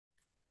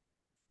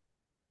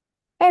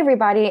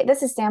everybody.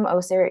 This is Sam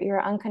Oser,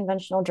 your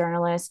unconventional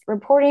journalist,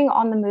 reporting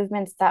on the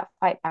movements that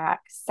fight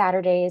back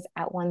Saturdays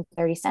at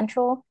 1:30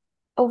 Central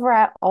over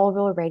at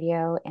Allville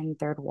Radio in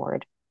Third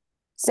Ward.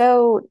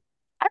 So,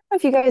 I don't know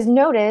if you guys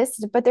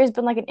noticed, but there's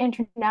been like an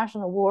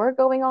international war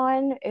going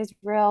on,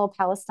 Israel,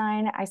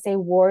 Palestine. I say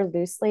war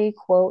loosely,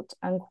 quote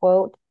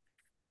unquote.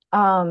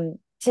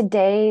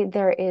 Today,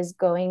 there is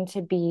going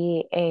to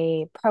be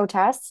a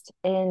protest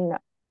in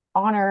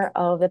honor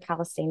of the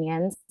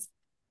Palestinians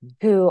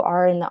who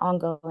are in the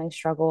ongoing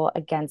struggle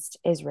against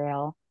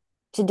Israel.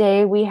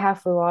 Today, we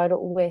have Fouad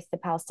with the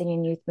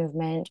Palestinian Youth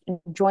Movement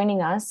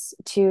joining us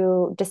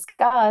to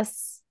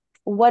discuss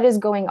what is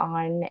going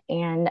on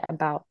and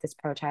about this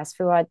protest.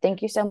 Fouad,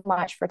 thank you so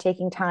much for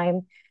taking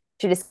time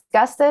to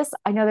discuss this.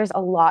 I know there's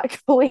a lot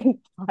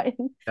going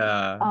on,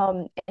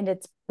 Yeah, and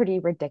it's pretty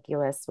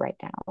ridiculous right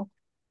now.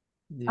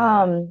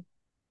 yeah, Um,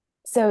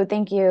 so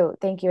thank you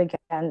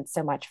again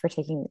so much for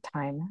taking the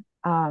time.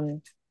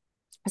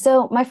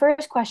 So my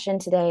first question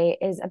today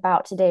is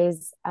about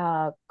today's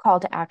call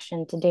to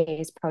action,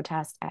 today's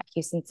protest at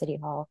Houston City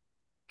Hall.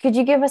 Could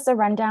you give us a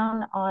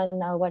rundown on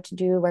what to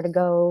do, where to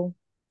go,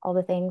 all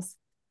the things?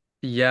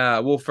 yeah.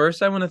 Well,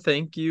 first, I want to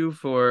thank you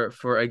for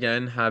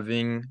again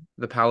having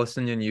the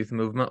Palestinian Youth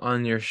Movement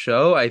on your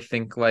show. I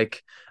think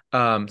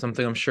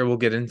something I'm sure we'll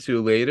get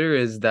into later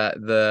is that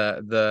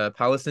the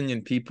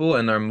Palestinian people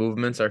and our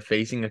movements are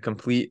facing a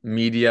complete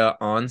media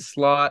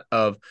onslaught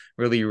of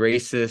really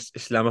racist,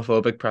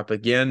 Islamophobic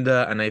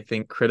propaganda, and I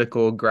think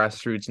critical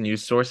grassroots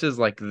news sources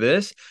like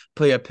this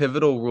play a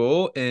pivotal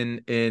role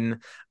in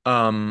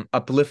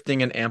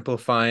uplifting and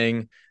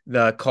amplifying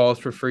the calls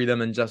for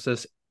freedom,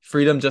 justice,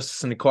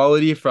 and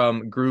equality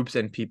from groups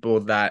and people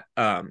that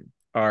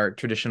are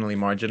traditionally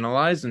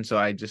marginalized. And so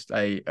I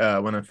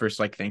want to first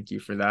thank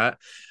you for that.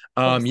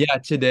 Of course. Yeah,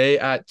 today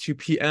at 2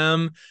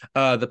 p.m.,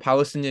 the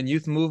Palestinian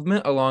Youth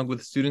Movement, along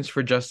with Students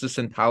for Justice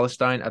in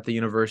Palestine at the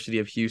University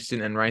of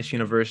Houston and Rice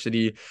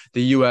University,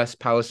 the U.S.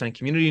 Palestine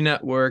Community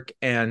Network,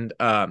 and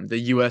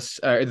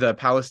the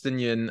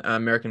Palestinian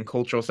American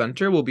Cultural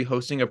Center will be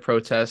hosting a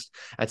protest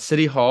at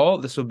City Hall.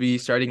 This will be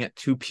starting at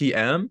 2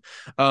 p.m.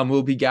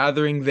 We'll be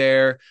gathering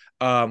there.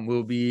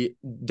 We'll be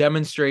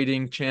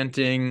demonstrating,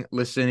 chanting,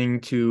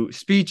 listening to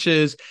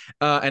speeches,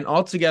 and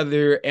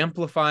altogether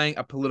amplifying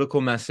a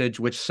political message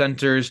which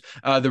centers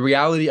the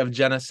reality of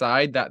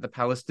genocide that the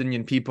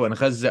Palestinian people in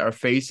Gaza are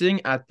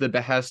facing at the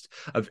behest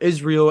of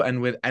Israel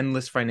and with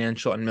endless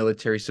financial and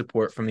military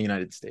support from the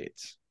United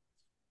States.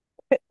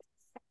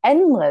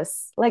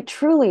 Endless. Like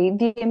truly,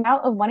 the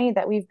amount of money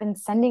that we've been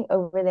sending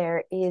over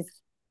there is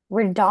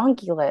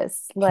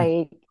redonkulous.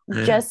 Like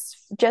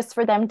just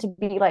for them to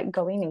be like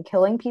going and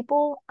killing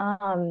people.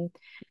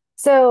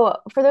 So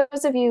for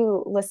those of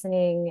you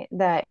listening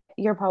that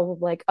you're probably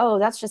like, oh,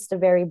 that's just a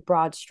very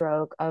broad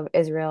stroke of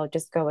Israel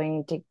just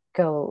going to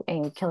go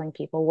and killing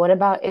people. What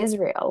about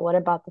Israel? What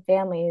about the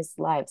families'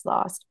 lives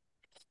lost?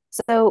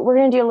 So we're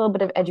going to do a little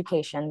bit of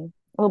education,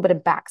 a little bit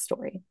of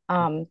backstory.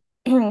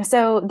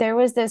 So there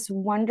was this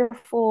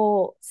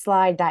wonderful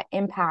slide that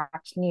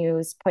Impact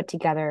News put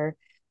together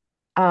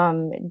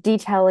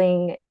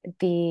detailing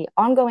the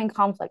ongoing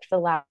conflict for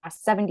the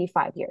last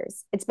 75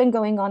 years. It's been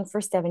going on for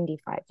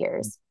 75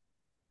 years.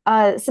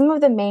 Some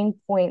of the main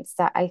points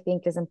that I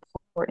think is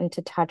important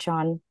to touch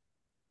on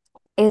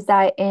is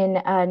that in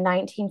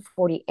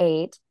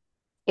 1948,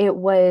 it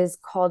was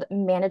called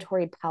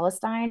Mandatory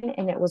Palestine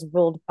and it was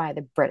ruled by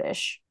the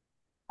British.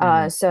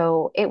 Mhm.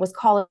 So it was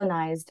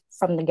colonized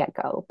from the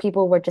get-go.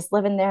 People were just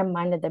living there,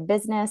 minded their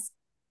business,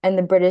 and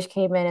the British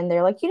came in and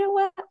they're like, you know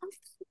what? I'd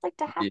like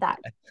to have that.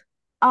 Yeah.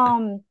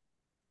 Um,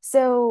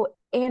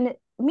 and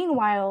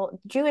meanwhile,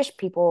 Jewish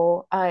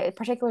people,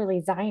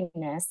 particularly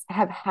Zionists,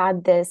 have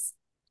had this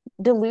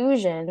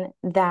delusion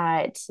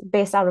that,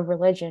 based out of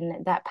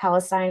religion, that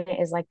Palestine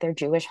is like their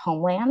Jewish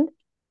homeland,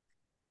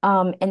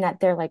 and that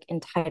they're like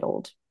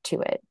entitled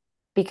to it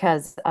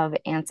because of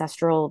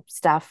ancestral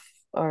stuff,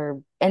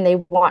 and they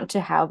want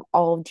to have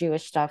all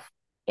Jewish stuff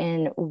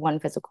in one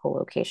physical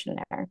location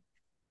there.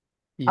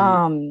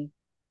 Yeah. Um,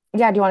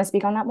 yeah, do you want to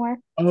speak on that more?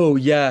 Oh,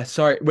 yeah.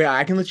 Sorry. Wait,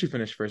 I can let you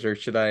finish first, or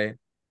should I?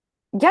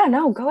 Yeah,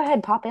 no, go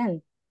ahead, pop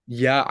in.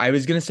 Yeah, I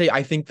was gonna say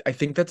I think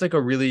that's like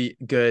a really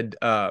good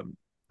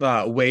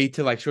way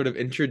to like sort of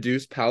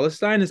introduce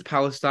Palestine is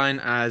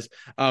Palestine as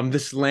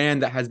this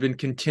land that has been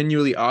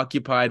continually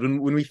occupied.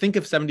 When we think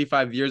of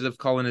 75 years of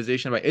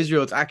colonization by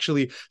Israel, it's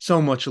actually so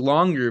much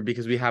longer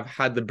because we have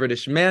had the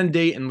British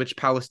Mandate in which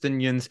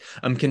Palestinians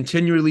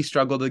continually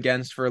struggled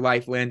against for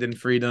life, land, and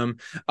freedom.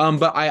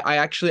 But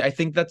I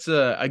think that's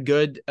a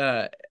good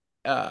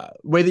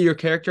way that you're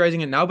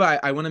characterizing it now,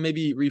 but I want to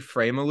maybe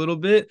reframe a little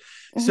bit.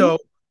 Hmm. So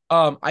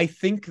I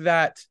think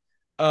that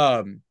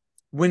um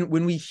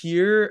when we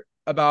hear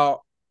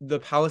about the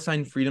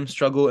Palestine freedom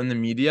struggle in the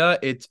media,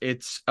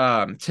 it's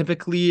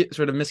typically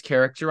sort of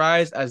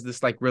mischaracterized as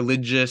this like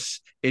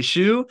religious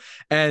issue,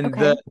 and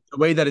Okay. the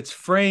way that it's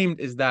framed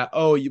is that,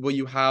 oh, well,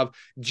 you have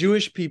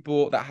Jewish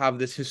people that have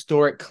this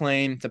historic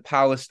claim to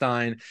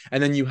Palestine,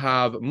 and then you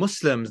have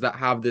Muslims that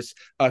have this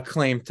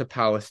claim to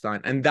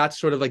Palestine, and that's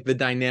sort of like the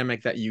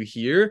dynamic that you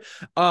hear,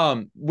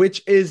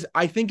 which is,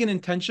 I think, an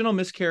intentional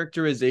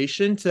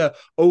mischaracterization to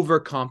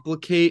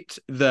overcomplicate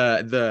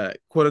the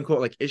quote unquote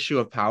like issue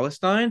of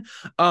Palestine.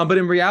 But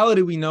in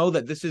reality, we know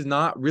that this is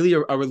not really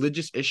a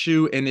religious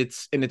issue in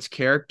its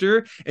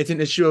character. It's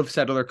an issue of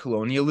settler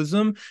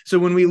colonialism. So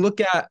when we look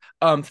at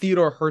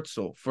Theodor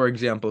Herzl, for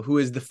example,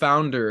 who's the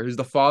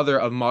father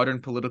of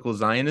modern political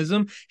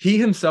Zionism, he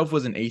himself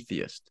was an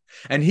atheist.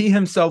 And he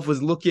himself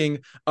was looking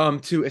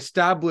to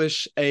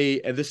establish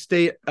the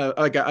state,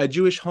 like a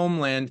Jewish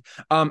homeland,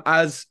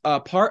 as a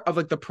part of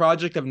like the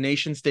project of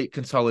nation state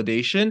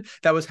consolidation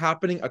that was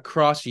happening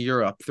across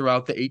Europe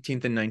throughout the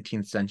 18th and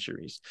 19th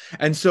centuries.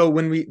 And so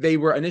when they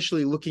were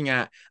initially looking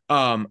at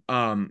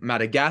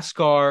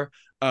Madagascar,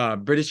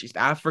 British East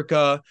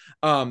Africa,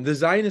 the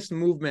Zionist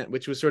movement,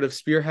 which was sort of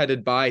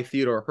spearheaded by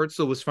Theodor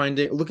Herzl, was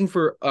looking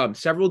for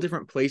several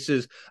different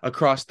places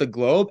across the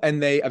globe,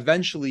 and they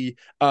eventually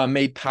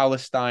made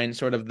Palestine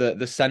sort of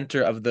the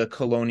center of the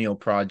colonial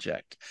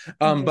project.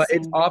 But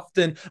it's Interesting.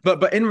 often,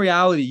 but in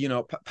reality, you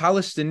know,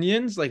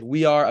 Palestinians, like,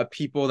 we are a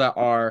people that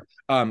are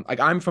like,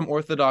 I'm from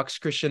Orthodox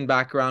Christian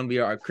background. We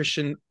are a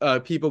Christian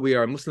people. We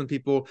are a Muslim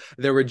people.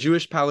 There were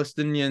Jewish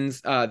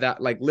Palestinians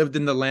that like lived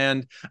in the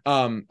land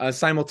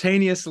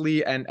simultaneously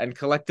and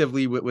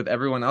collectively with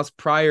everyone else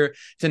prior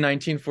to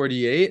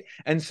 1948.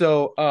 And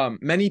so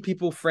many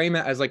people frame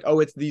it as like, oh,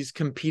 it's these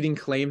competing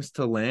claims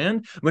to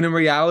land, when in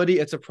reality,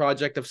 it's a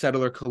project of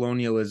settler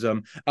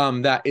colonialism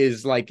that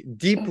is like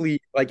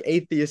deeply like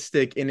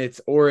atheistic in its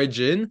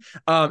origin,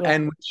 Yeah.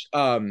 and which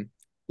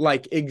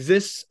like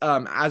exists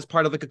as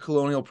part of like a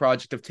colonial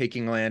project of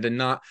taking land, and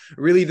not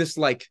really this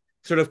like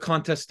sort of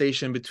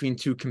contestation between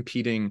two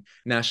competing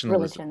nationalisms.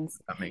 Religions.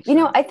 If that makes You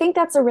know, sense. I think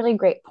that's a really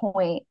great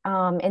point.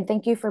 And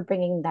thank you for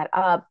bringing that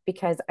up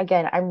because,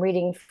 again, I'm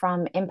reading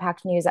from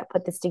Impact News that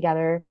put this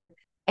together.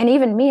 And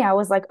even me, I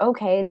was like,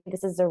 okay,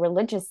 this is a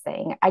religious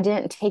thing. I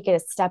didn't take it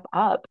a step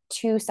up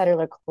to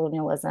settler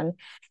colonialism.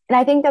 And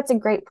I think that's a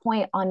great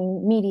point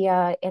on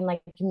media and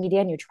like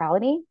media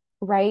neutrality,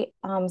 right?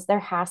 So there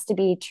has to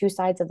be two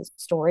sides of the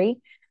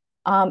story.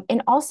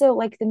 And also,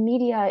 like the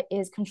media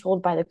is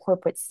controlled by the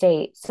corporate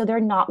state, so they're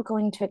not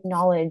going to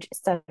acknowledge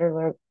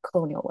settler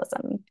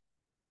colonialism.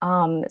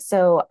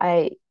 So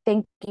I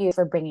thank you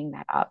for bringing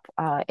that up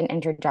and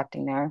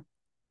interjecting there.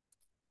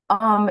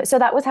 So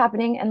that was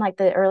happening in like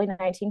the early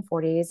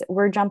 1940s.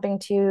 We're jumping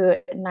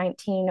to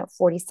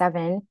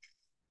 1947.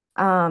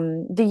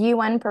 The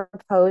UN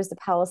proposed that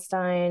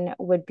Palestine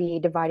would be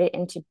divided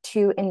into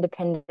two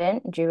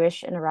independent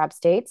Jewish and Arab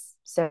states,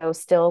 so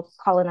still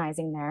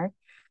colonizing there.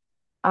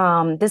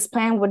 This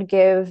plan would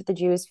give the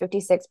Jews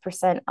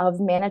 56% of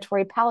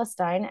mandatory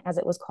Palestine, as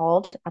it was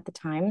called at the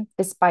time,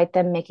 despite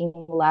them making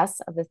less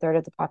of a third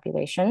of the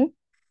population.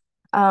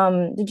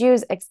 The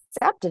Jews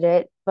accepted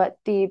it, but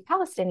the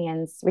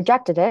Palestinians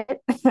rejected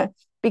it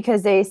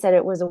because they said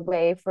it was a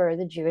way for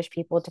the Jewish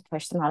people to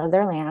push them out of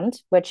their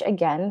land, which,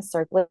 again,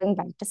 circling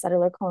back to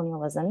settler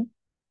colonialism.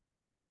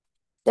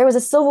 There was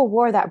a civil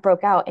war that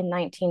broke out in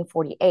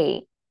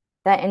 1948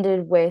 that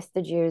ended with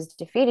the Jews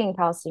defeating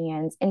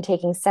Palestinians and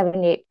taking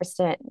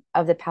 78%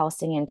 of the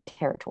Palestinian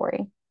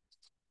territory.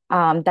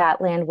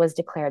 That land was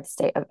declared the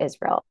state of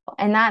Israel.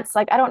 And that's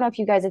like, I don't know if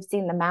you guys have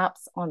seen the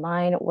maps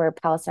online where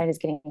Palestine is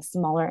getting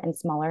smaller and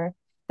smaller.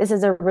 This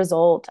is a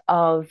result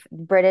of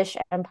British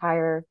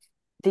Empire,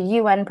 the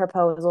UN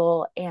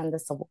proposal, and the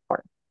Civil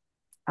War.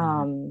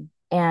 Mhm.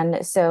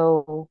 And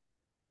so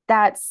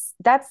that's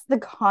the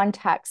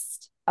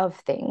context of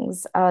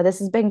things. This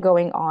has been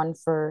going on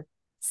for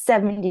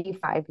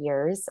 75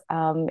 years.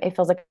 It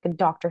feels like a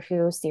Doctor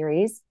Who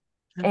series.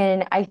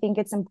 And I think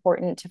it's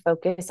important to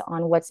focus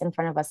on what's in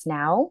front of us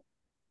now.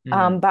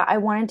 Mhm. But I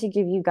wanted to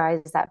give you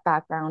guys that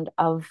background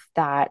of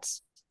that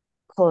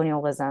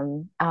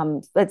colonialism,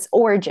 its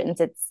origins,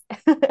 its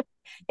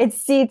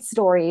its seed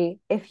story,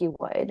 if you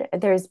would.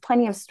 There's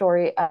plenty of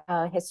story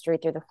history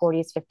through the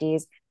 40s,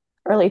 50s,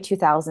 early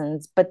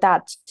 2000s, but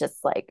that's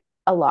just like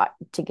a lot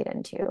to get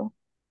into.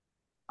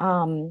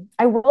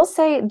 I will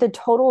say the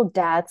total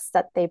deaths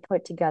that they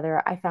put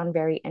together, I found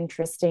very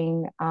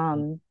interesting.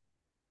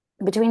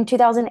 Between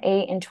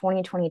 2008 and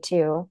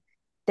 2022,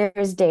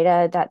 there's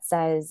data that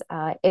says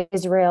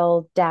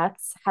Israel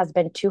deaths has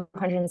been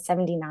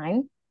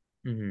 279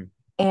 Mhm.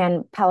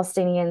 and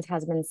Palestinians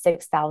has been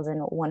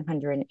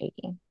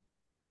 6,180.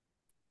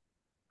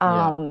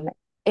 Yeah. Um,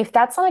 if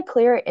that's not a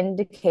clear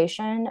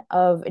indication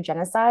of a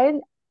genocide,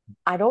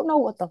 I don't know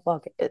what the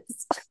fuck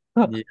is.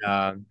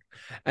 Yeah.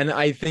 And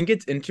I think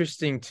it's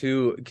interesting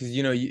too, because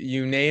you know,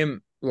 you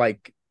name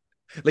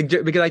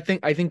because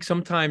I think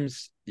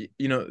sometimes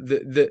you know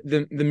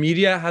the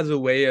media has a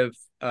way of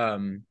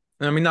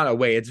I mean, not a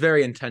way, it's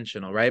very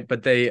intentional, right?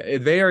 But they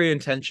very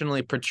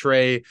intentionally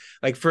portray,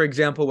 like, for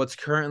example, what's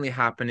currently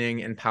happening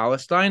in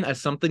Palestine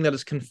as something that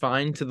is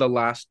confined to the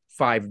last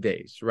 5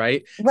 days,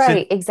 right? Since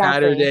Right, exactly.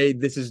 Saturday,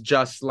 this is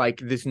just like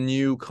this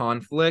new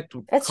conflict.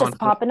 It's just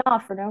popping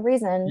off for no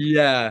reason.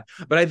 Yeah,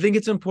 but I think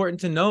it's important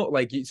to note,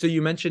 like, so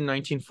you mentioned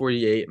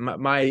 1948.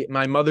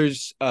 My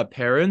mother's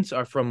parents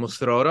are from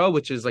Musrora,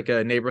 which is like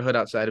a neighborhood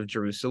outside of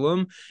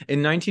Jerusalem.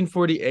 In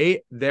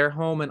 1948, their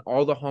home and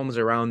all the homes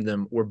around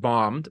them were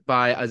bombed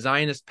by a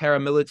Zionist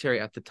paramilitary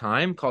at the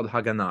time called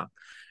Haganah.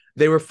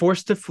 They were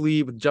forced to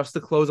flee with just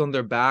the clothes on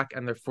their back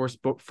and their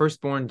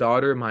firstborn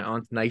daughter, my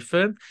aunt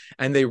Naifa,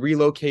 and they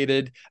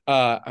relocated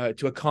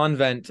to a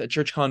convent, a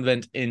church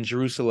convent in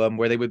Jerusalem,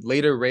 where they would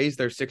later raise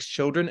their 6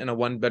 children in a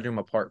one-bedroom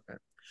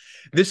apartment.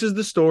 This is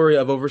the story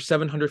of over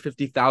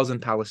 750,000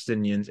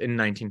 Palestinians in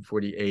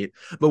 1948.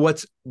 But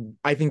what's,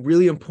 I think,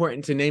 really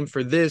important to name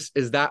for this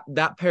is that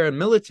that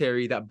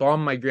paramilitary that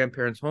bombed my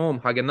grandparents' home,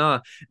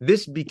 Haganah,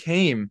 this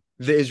became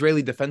the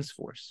Israeli Defense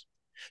Force.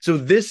 So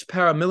this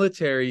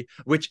paramilitary,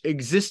 which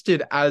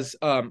existed as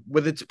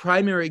with its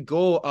primary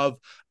goal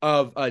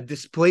of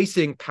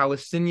displacing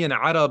Palestinian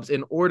Arabs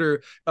in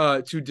order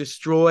to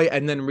destroy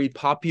and then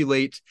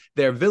repopulate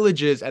their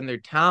villages and their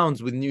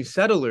towns with new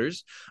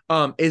settlers,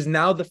 is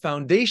now the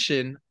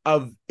foundation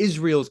of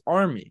Israel's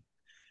army.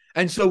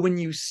 And so when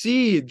you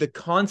see the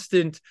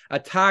constant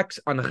attacks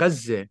on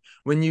Gaza,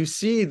 when you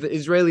see the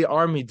Israeli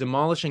army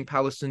demolishing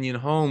Palestinian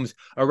homes,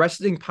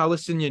 arresting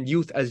Palestinian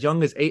youth as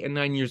young as 8 and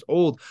 9 years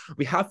old,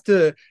 we have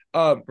to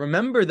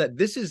remember that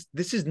this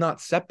is not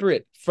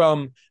separate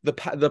from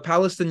the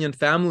Palestinian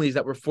families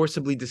that were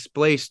forcibly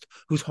displaced,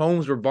 whose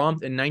homes were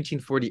bombed in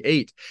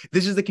 1948.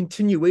 This is the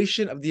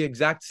continuation of the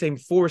exact same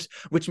force,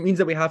 which means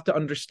that we have to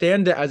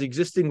understand it as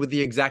existing with the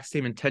exact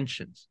same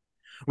intentions,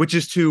 which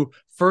is to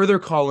further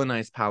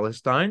colonize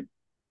Palestine,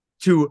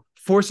 to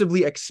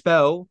forcibly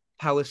expel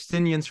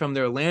Palestinians from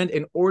their land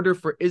in order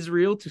for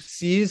Israel to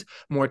seize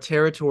more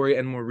territory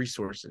and more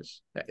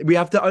resources. We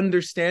have to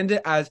understand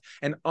it as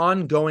an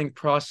ongoing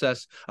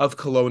process of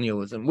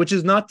colonialism, which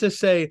is not to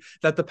say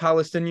that the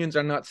Palestinians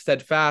are not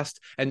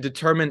steadfast and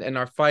determined in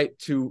our fight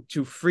to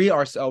free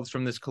ourselves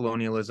from this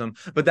colonialism,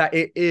 but that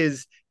it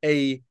is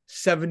a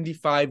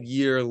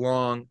 75-year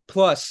long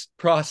plus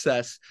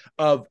process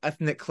of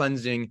ethnic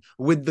cleansing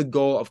with the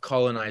goal of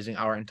colonizing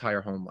our entire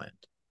homeland.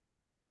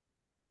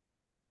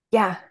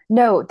 Yeah,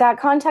 no, that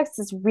context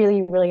is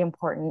really, really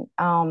important.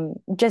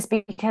 Just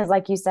because,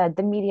 like you said,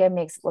 the media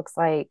makes it looks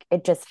like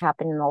it just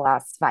happened in the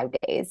last 5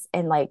 days,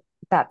 and like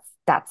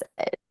that's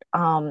it.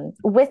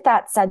 With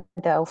that said,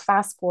 though,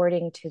 fast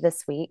forwarding to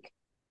this week,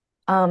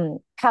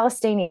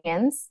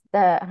 Palestinians,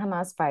 the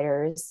Hamas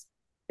fighters,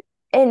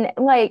 in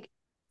like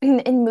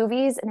in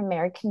movies and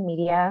American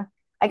media,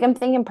 like I'm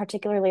thinking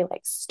particularly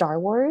like Star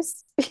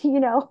Wars,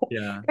 Yeah.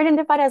 they're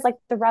identified as like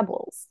the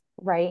rebels,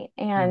 right?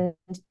 Mm. And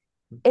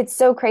it's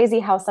so crazy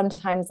how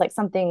sometimes like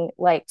something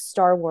like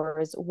Star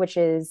Wars, which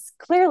is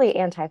clearly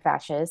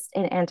anti-fascist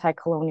and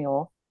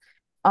anti-colonial,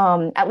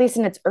 at least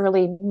in its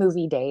early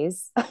movie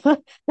days,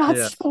 not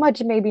Yeah. so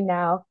much maybe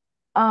now,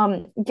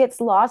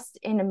 gets lost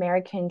in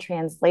American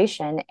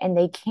translation and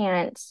they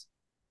can't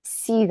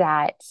see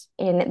that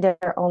in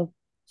their own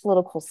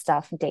political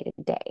stuff day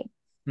to day.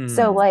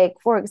 So, Hmm. like,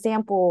 for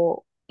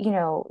example,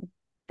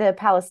 the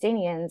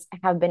Palestinians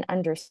have been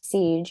under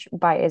siege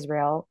by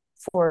Israel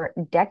for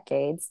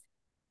decades.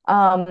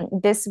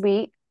 This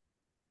week,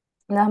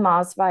 the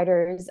Hamas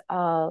fighters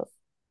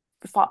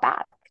fought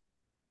back,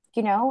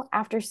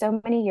 after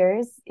so many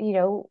years,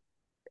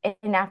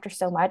 and after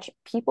so much,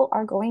 people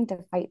are going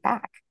to fight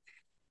back.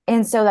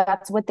 And so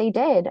that's what they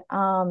did.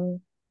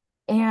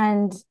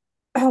 And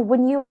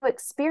when you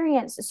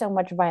experience so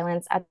much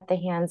violence at the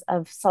hands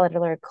of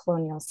settler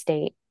colonial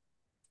state,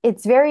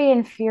 it's very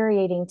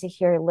infuriating to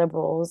hear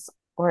liberals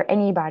or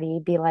anybody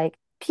be like,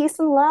 peace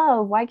and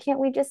love. Why can't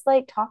we just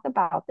like talk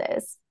about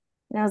this?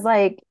 And I was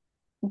like,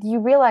 you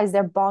realize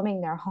they're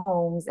bombing their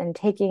homes and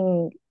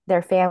taking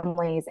their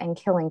families and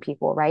killing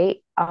people,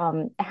 right?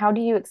 How do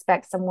you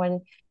expect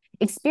someone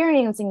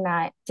experiencing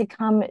that to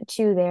come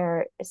to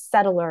their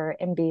settler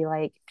and be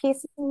like,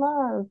 peace and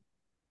love?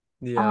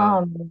 Yeah.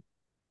 Um,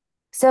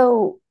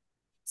 so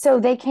so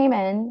they came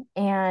in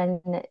and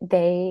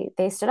they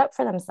stood up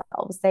for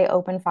themselves. They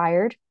opened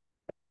fired,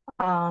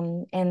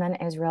 and then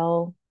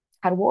Israel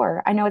had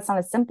war. I know it's not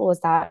as simple as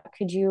that.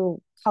 Could you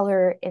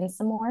color in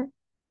some more?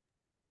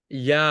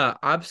 Yeah,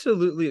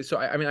 absolutely. So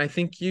I mean, I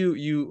think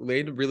you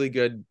laid really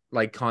good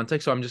like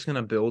context. So I'm just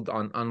gonna build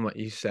on what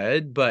you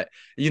said, but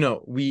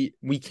we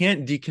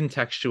can't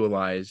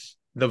decontextualize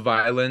the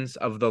violence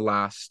of the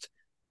last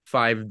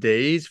 5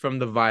 days from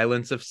the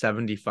violence of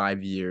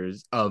 75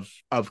 years of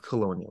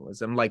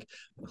colonialism. Like,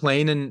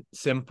 plain and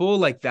simple,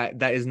 like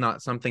that is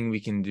not something we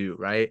can do,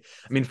 right?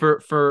 I mean,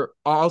 for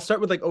I'll start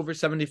with like over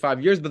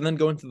 75 years, but then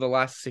go into the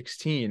last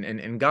 16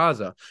 in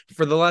Gaza.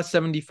 For the last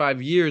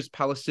 75 years,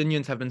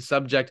 Palestinians have been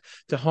subject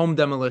to home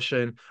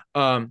demolition.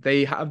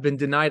 They have been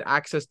denied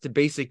access to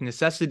basic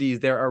necessities.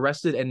 They're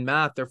arrested en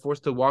masse. They're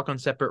forced to walk on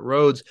separate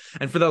roads.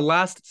 And for the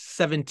last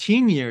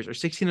 17 years or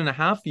 16 and a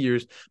half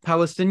years,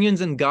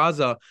 Palestinians in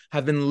Gaza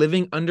have been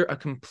living under a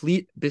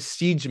complete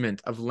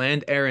besiegement of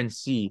land, air, and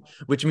sea,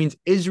 which means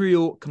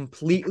Israel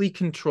completely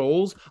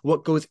controls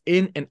what goes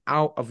in and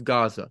out of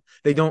Gaza.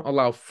 They don't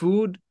allow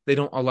food. They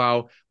don't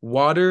allow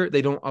water.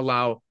 They don't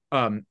allow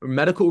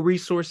medical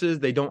resources.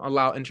 They don't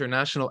allow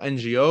international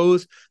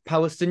NGOs.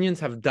 Palestinians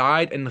have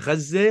died in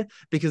Gaza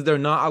because they're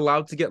not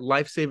allowed to get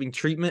life-saving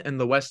treatment in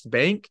the West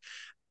Bank.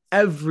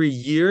 Every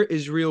year,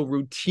 Israel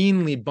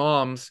routinely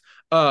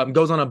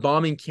goes on a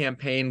bombing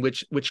campaign,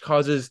 which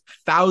causes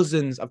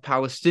thousands of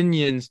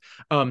Palestinians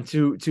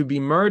to be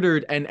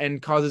murdered,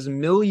 and causes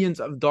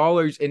millions of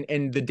dollars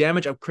in the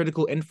damage of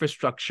critical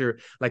infrastructure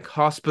like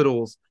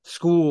hospitals,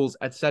 schools,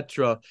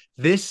 etc.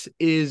 This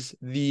is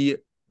the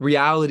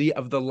reality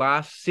of the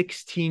last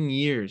 16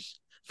 years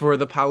for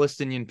the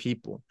Palestinian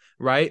people,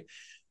 right?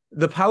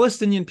 The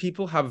Palestinian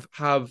people have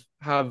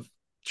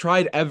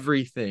tried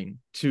everything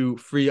to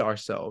free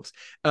ourselves.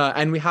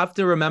 And we have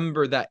to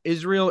remember that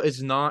Israel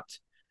is not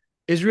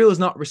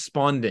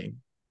responding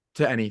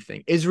to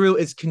anything. Israel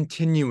is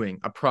continuing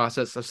a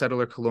process of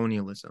settler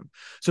colonialism.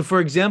 So, for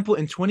example,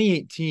 in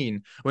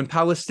 2018, when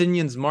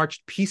Palestinians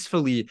marched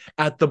peacefully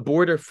at the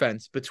border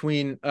fence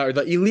between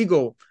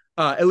the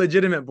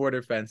illegitimate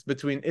border fence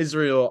between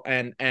Israel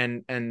and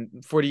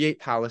 48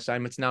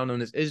 Palestine, what's now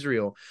known as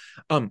Israel,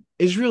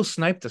 Israel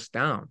sniped us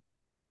down.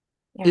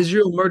 Yeah.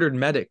 Israel murdered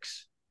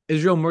medics.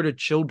 Israel murdered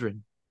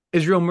children.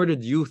 Israel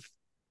murdered youth.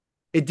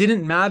 It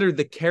didn't matter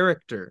the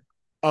character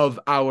of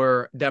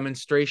our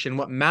demonstration.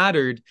 What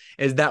mattered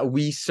is that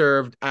we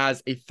served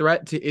as a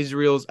threat to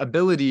Israel's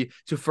ability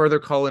to further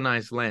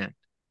colonize land,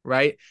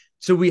 right?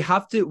 So we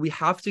have to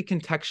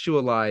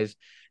contextualize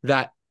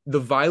that the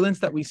violence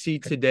that we see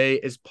today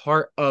is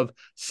part of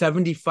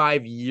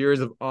 75 years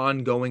of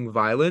ongoing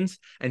violence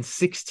and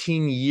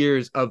 16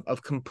 years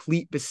of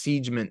complete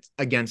besiegement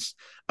against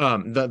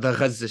the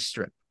Gaza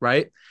Strip,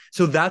 right?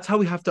 So that's how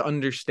we have to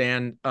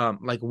understand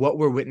like what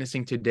we're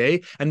witnessing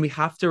today. And we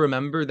have to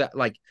remember that,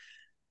 like,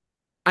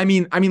 I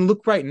mean,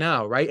 look right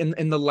now, right?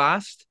 In the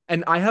last,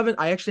 and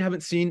I actually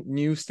haven't seen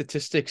new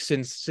statistics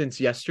since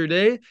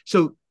yesterday.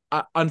 So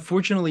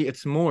unfortunately,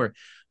 it's more.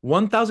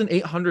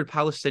 1,800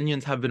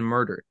 Palestinians have been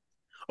murdered.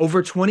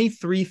 Over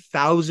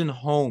 23,000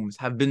 homes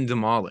have been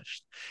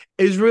demolished.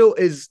 Israel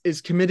is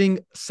committing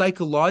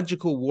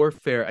psychological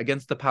warfare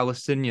against the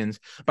Palestinians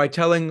by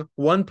telling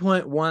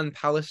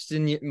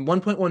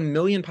 1.1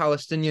 million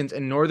Palestinians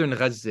in northern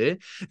Gaza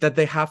that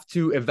they have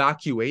to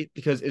evacuate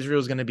because Israel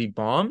is going to be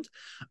bombed.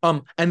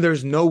 And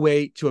there's no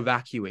way to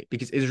evacuate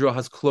because Israel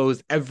has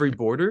closed every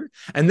border.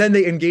 And then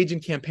they engage in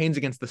campaigns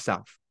against the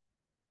South.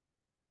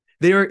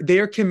 They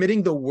are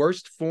committing the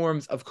worst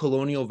forms of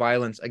colonial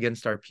violence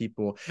against our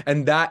people,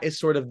 and that is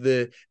sort of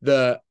the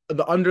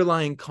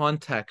underlying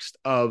context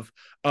of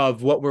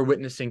what we're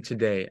witnessing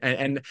today.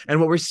 And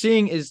what we're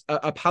seeing is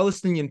a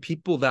Palestinian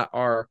people that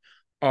are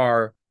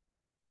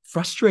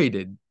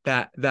frustrated,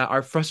 that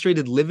are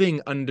frustrated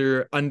living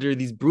under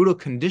these brutal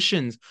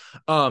conditions.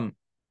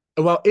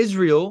 While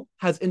Israel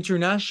has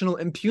international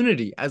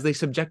impunity as they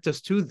subject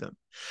us to them.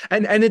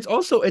 And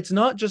it's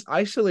not just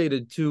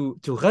isolated to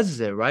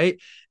Gaza, right?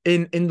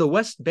 In the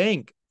West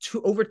Bank,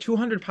 over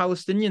 200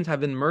 Palestinians have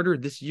been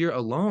murdered this year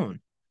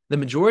alone. The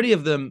majority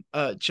of them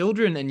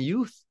children and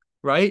youth,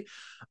 right?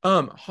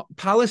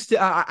 Palestine.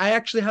 I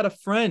actually had a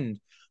friend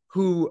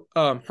who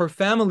her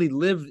family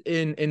lived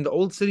in the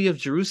old city of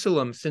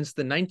Jerusalem since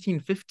the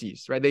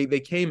 1950s, right? They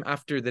came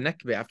after the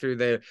Nakba,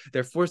 after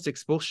their forced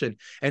expulsion,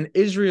 and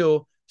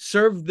Israel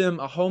served them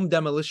a home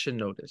demolition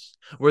notice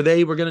where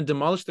they were going to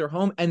demolish their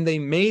home, and they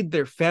made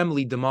their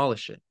family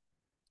demolish it.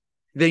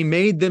 They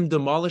made them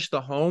demolish the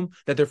home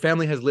that their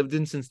family has lived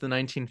in since the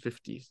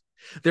 1950s.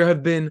 There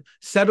have been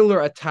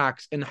settler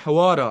attacks in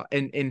Hawara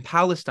in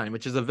Palestine,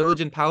 which is a village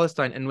in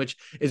Palestine, in which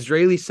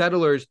Israeli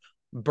settlers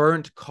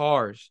burnt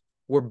cars,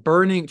 were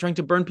trying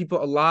to burn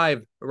people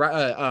alive,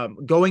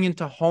 going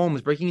into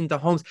homes, breaking into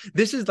homes.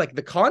 This is like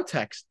the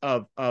context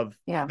of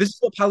Yeah. this is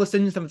what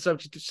Palestinians have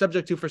been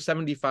subject to for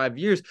 75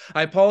 years.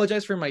 I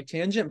apologize for my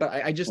tangent, but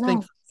I just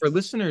think No. for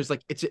listeners,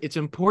 like it's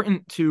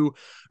important to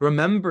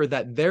remember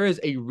that there is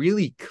a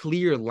really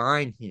clear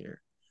line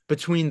here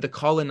between the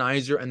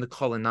colonizer and the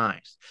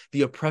colonized,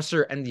 the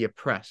oppressor and the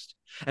oppressed.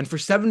 And for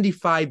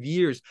 75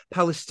 years,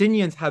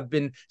 Palestinians have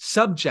been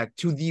subject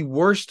to the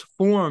worst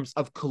forms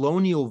of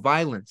colonial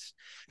violence,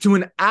 to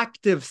an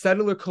active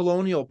settler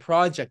colonial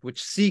project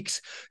which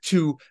seeks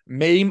to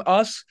maim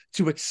us,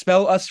 to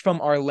expel us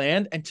from our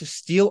land, and to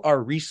steal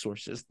our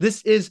resources.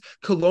 This is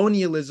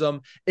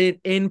colonialism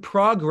in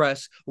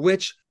progress,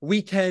 which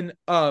we can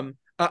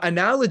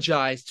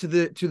analogize to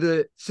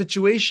the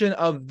situation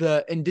of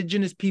the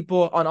indigenous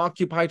people on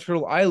occupied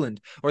Turtle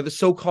Island or the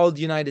so-called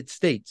United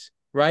States,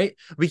 right?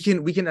 We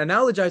can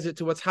analogize it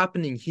to what's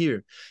happening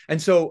here.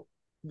 And so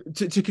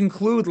to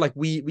conclude, like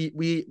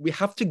we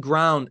have to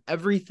ground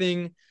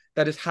everything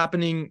that is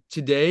happening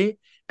today,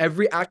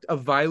 every act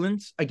of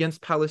violence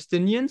against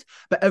Palestinians,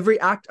 but every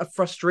act of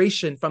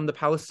frustration from the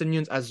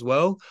Palestinians as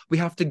well. We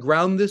have to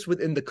ground this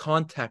within the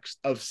context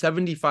of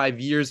 75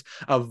 years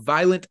of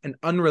violent and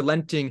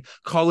unrelenting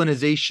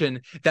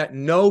colonization that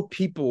no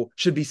people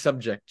should be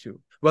subject to,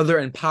 whether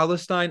in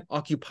Palestine,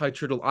 occupied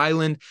Turtle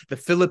Island, the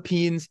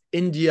Philippines,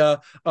 India,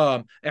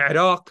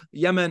 Iraq,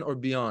 Yemen, or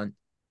beyond.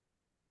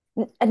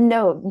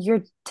 No,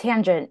 your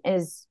tangent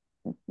is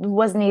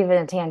wasn't even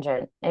a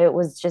tangent. It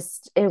was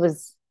just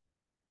it's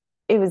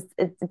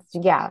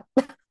yeah.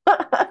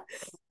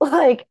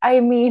 Like I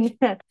mean,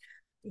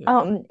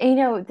 Yeah.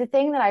 the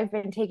thing that I've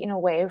been taking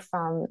away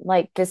from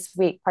like this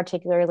week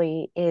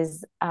particularly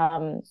is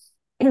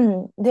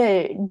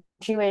the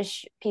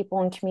Jewish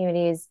people and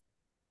communities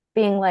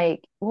being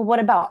like, well, what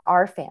about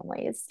our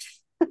families?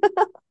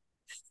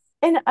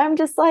 And I'm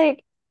just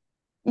like,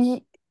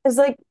 it's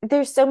like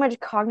there's so much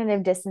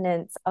cognitive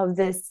dissonance of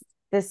this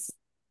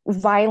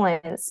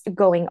violence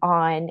going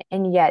on,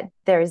 and yet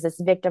there's this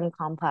victim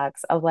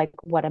complex of like,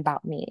 what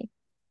about me?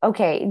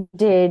 Okay,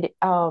 did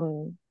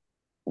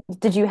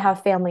you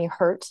have family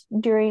hurt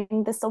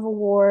during the Civil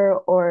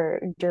War or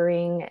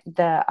during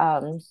the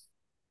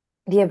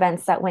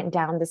events that went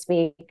down this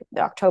week,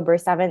 October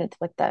 7th,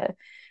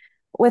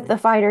 with the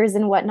fighters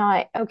and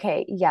whatnot?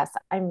 Okay, yes,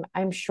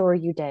 I'm sure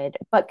you did,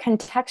 but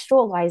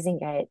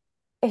contextualizing it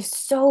is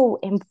so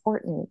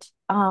important.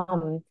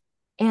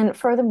 And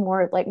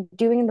furthermore, like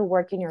doing the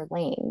work in your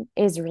lane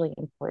is really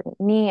important.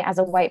 Me as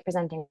a white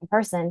presenting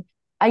person,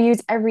 I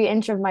use every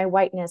inch of my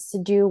whiteness to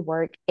do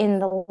work in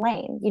the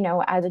lane.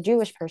 As a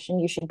Jewish person,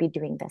 you should be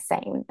doing the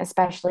same,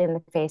 especially in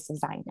the face of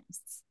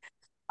Zionists.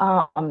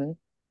 Um,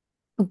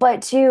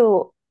 but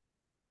to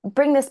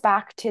bring this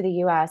back to the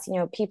US,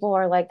 people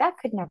are like, that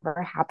could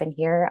never happen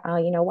here.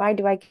 Why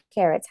do I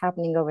care? It's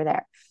happening over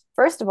there.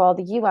 First of all,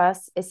 the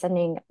US is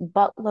sending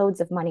buttloads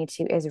of money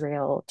to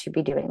Israel to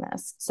be doing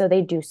this. So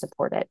they do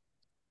support it.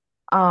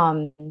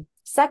 Um,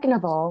 Second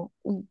of all,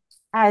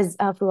 as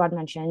Fouad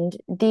mentioned,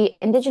 the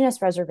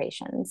indigenous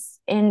reservations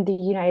in the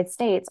United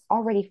States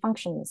already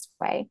function this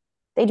way.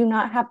 They do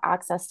not have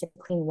access to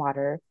clean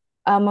water.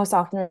 Most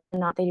often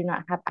than not, they do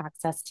not have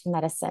access to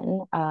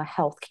medicine,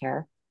 health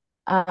care.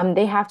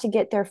 They have to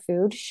get their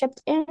food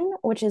shipped in,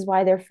 which is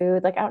why their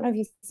food, like, I don't know if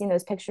you've seen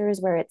those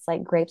pictures where it's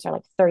like grapes are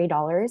like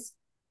 $30.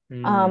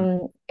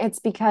 Mm, It's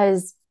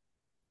because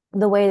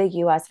the way the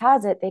US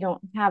has it, they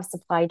don't have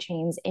supply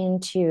chains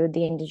into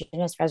the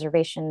indigenous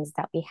reservations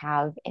that we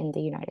have in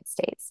the United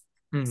States.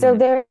 So mhm,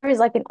 there is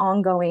like an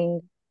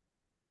ongoing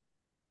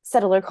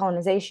settler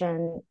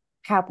colonization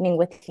happening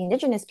with the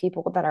indigenous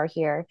people that are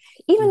here,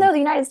 even mhm. though the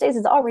United States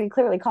is already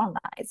clearly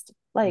colonized.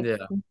 Like,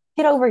 Yeah.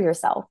 get over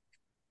yourself.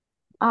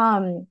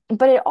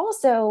 But it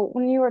also,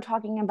 when you were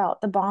talking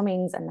about the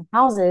bombings and the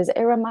houses,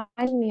 it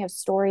reminded me of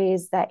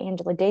stories that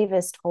Angela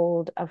Davis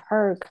told of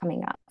her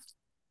coming up,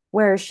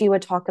 where she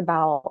would talk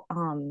about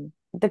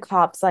the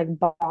cops like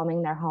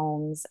bombing their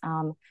homes.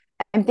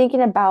 I'm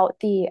thinking about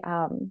the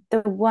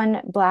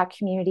one Black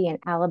community in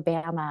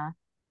Alabama.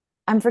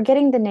 I'm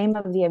forgetting the name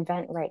of the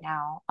event right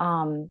now.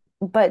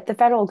 But the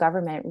federal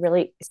government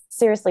really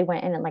seriously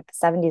went in like the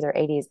 70s or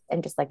 80s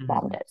and just like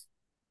bombed Mhm. it.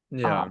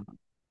 Yeah. Um,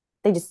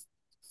 they just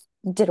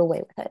did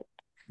away with it.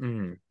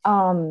 Mhm.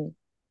 Um,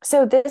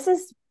 so this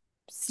is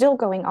still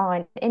going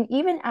on. And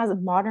even as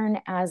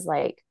modern as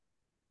like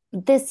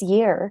this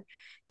year,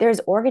 there's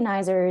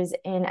organizers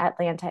in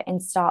Atlanta in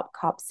Stop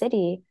Cop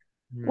City.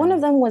 One of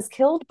Mhm. them was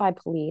killed by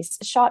police,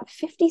 shot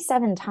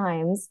 57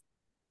 times,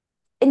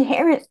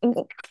 inherent,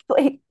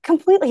 like,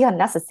 completely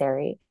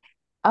unnecessary.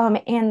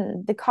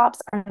 And the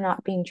cops are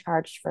not being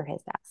charged for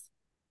his death.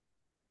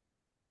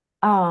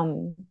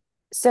 Um,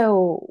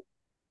 so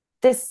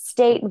this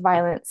state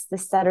violence, the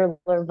settler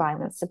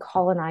violence, the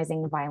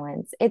colonizing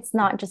violence, it's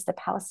not just a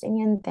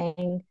Palestinian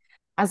thing.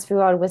 As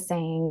Fuad was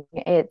saying,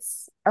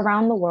 it's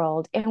around the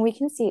world, and we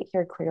can see it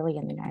here clearly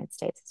in the United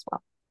States as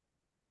well.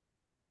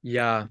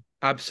 Yeah,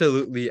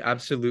 absolutely,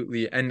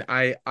 absolutely. And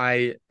I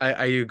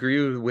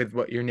agree with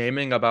what you're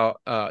naming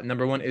about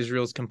number one,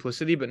 Israel's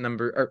complicity, but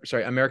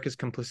America's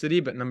complicity,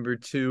 but number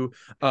two,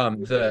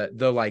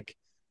 the like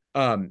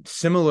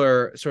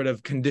similar sort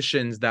of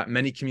conditions that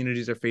many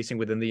communities are facing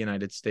within the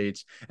United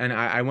States. And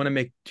I want to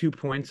make 2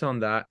 points on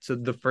that. So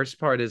the first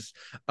part is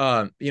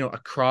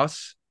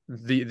across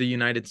the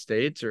United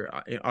States or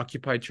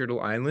occupied Turtle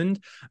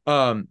Island,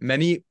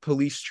 many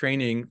police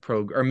training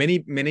program or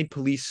many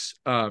police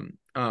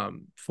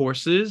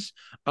forces,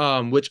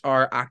 which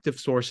are active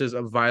sources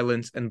of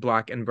violence in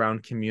Black and Brown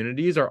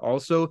communities, are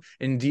also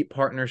in deep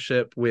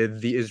partnership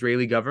with the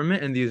Israeli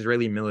government and the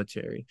Israeli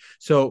military.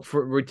 So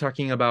we're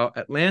talking about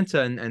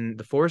Atlanta and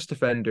the Forest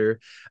Defender.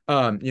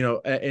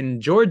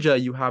 In Georgia,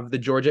 you have the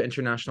Georgia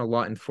International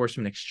Law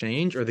Enforcement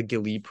Exchange, or the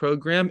GILEE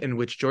program, in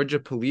which Georgia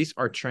police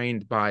are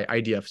trained by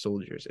IDF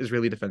soldiers,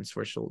 Israeli Defense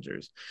Force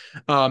soldiers.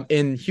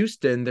 In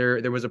Houston,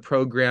 there was a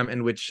program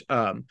in which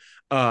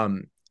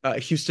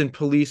Houston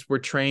police were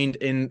trained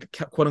in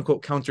quote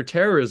unquote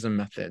counterterrorism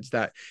methods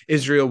that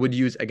Israel would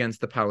use against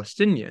the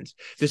Palestinians.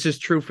 This is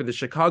true for the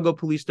Chicago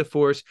Police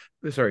Force.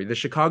 Sorry, the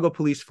Chicago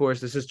Police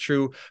Force. This is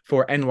true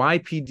for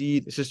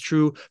NYPD. This is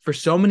true for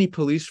so many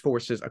police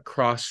forces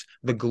across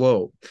the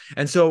globe.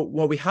 And so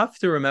what we have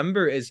to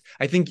remember is,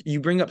 I think you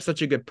bring up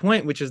such a good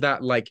point, which is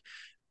that, like,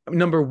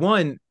 number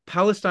one,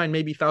 Palestine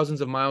may be thousands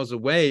of miles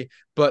away,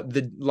 but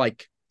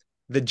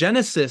the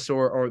genesis,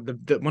 or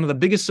the one of the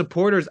biggest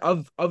supporters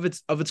of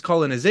its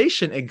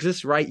colonization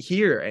exists right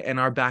here in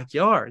our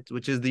backyard,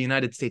 which is the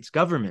United States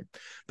government.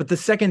 But the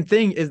second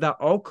thing is that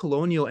all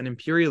colonial and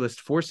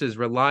imperialist forces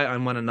rely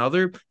on one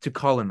another to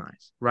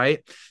colonize, right?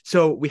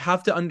 So we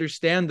have to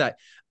understand that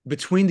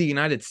between the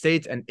United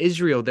States and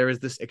Israel, there is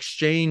this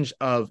exchange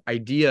of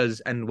ideas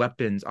and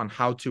weapons on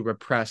how to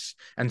repress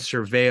and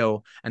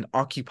surveil and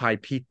occupy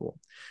people.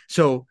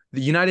 So the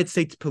United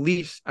States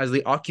police, as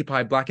they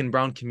occupy Black and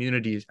Brown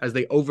communities, as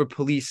they over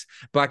police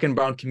Black and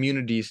Brown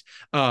communities,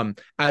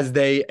 as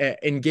they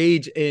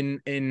engage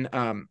in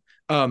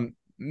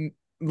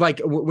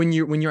like when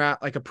you're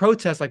at like a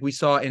protest, like we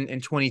saw in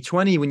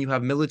 2020, when you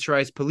have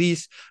militarized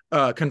police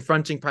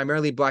confronting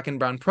primarily Black and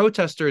Brown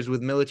protesters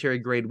with military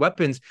grade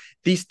weapons,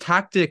 these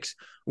tactics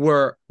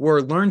were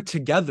learned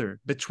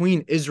together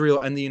between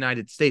Israel and the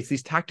United States.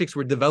 These tactics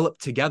were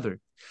developed together.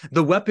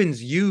 The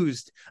weapons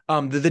used,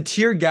 the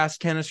tear gas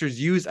canisters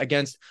used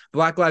against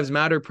Black Lives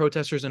Matter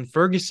protesters in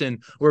Ferguson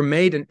were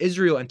made in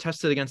Israel and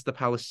tested against the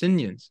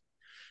Palestinians.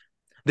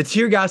 The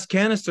tear gas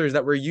canisters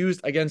that were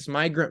used against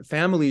migrant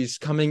families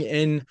coming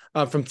in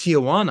from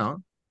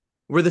Tijuana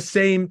were the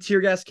same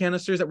tear gas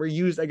canisters that were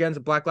used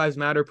against Black Lives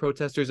Matter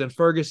protesters in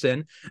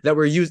Ferguson that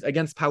were used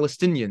against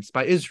Palestinians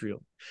by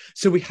Israel.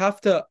 So we have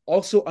to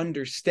also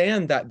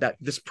understand that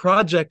this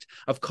project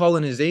of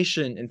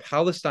colonization in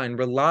Palestine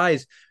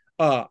relies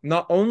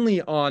not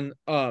only on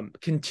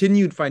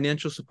continued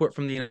financial support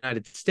from the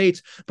United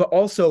States, but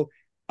also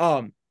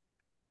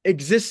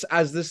exists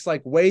as this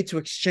like way to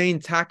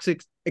exchange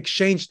tactics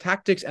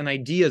and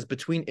ideas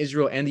between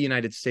Israel and the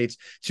United States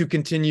to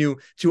continue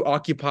to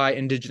occupy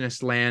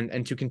indigenous land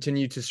and to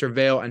continue to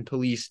surveil and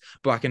police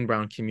Black and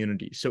Brown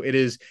communities. So it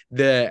is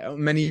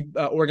many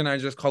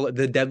organizers call it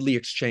the deadly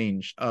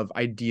exchange of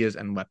ideas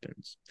and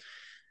weapons.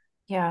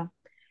 Yeah.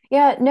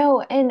 Yeah,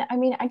 no, and I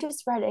mean, I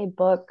just read a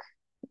book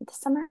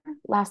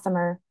last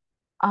summer,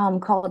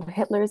 called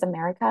Hitler's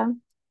America,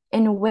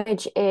 in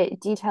which it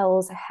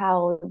details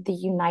how the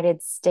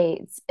United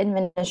States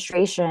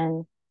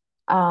administration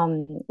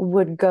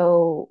would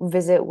go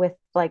visit with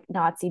like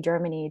Nazi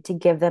Germany to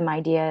give them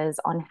ideas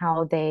on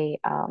how the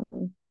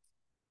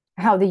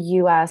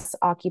US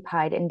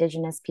occupied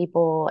indigenous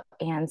people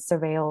and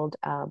surveilled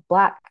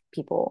Black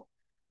people.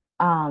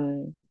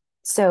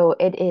 So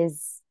it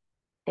is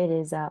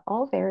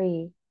all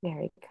very,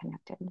 very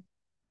connected.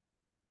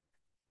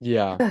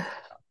 Yeah.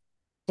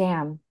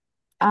 Damn.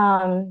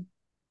 Um,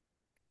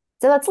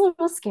 so that's a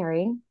little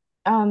scary.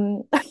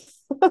 Um,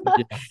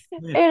 Yeah.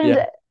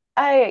 Yeah. and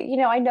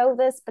I know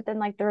this, but then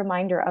like the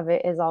reminder of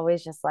it is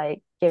always just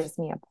like gives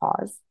me a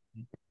pause.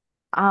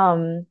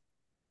 Um,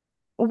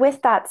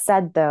 with that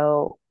said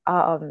though,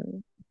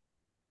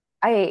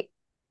 I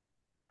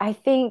I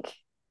think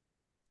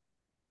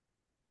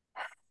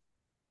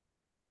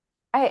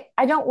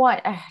I don't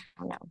want, I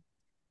don't know.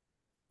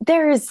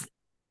 There's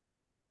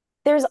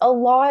there's a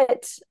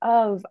lot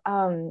of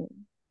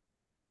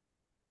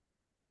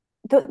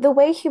the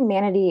way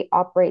humanity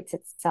operates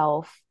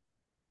itself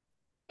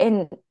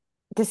in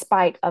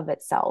despite of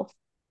itself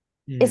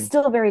is Mm,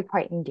 still very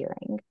quite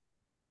endearing.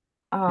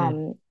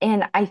 mm,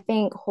 And I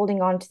think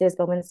holding on to those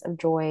moments of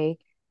joy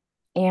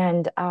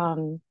and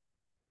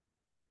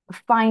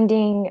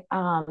finding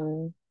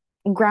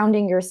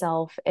grounding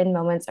yourself in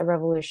moments of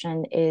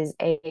revolution is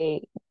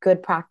a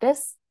good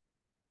practice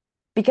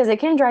because it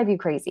can drive you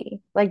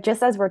crazy. Like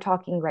just as we're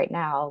talking right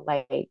now,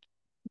 like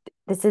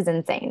this is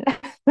insane.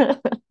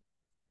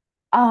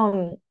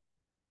 um,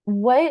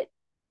 what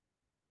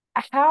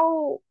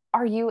how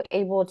are you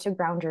able to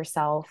ground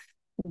yourself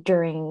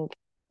during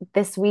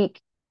this week,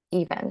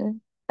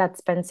 even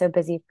that's been so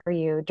busy for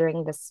you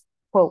during this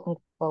quote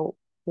unquote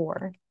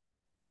war?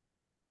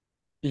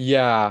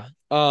 yeah.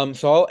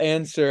 So I'll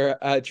answer.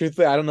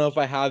 Truthfully, I don't know if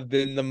I have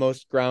been the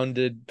most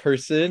grounded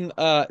person.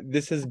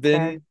 This has That's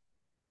fair.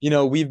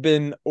 been, we've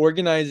been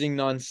organizing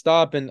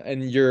nonstop,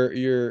 and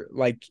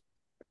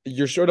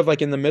you're sort of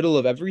like in the middle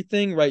of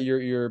everything, right?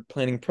 You're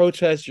planning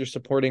protests, you're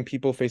supporting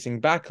people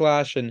facing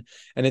backlash, and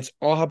it's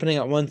all happening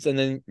at once. And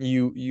then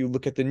you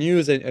look at the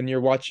news, and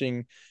you're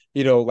watching,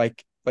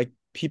 like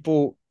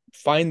people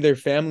find their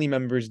family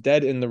members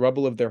dead in the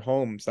rubble of their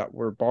homes that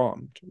were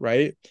bombed,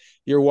 right?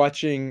 You're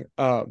watching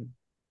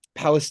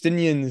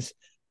Palestinians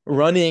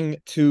running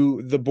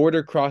to the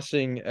border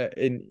crossing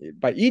in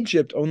by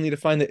Egypt, only to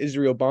find that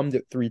Israel bombed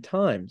it 3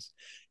 times.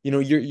 You know,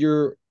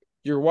 you're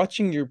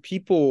watching your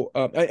people,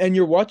 and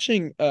you're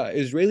watching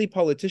Israeli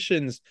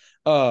politicians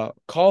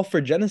call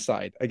for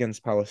genocide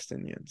against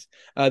Palestinians.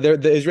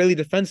 The Israeli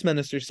defense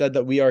minister said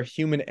that we are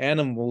human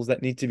animals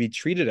that need to be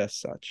treated as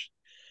such.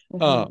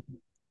 Hmm. Um,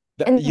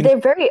 that And you know they're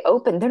very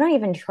open. They're not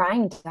even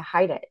trying to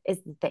hide it, is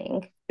the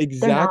thing.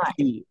 They're not.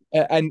 exactly.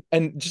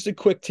 And just a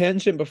quick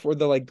tangent before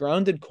the like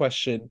grounded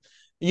question.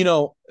 You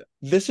know,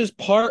 this is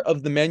part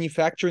of the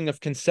manufacturing of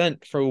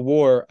consent for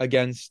war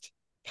against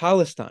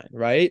Palestine,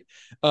 right?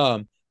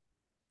 Um,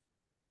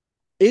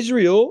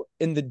 Israel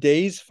in the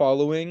days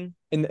following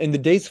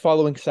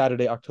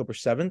Saturday, October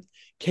 7th,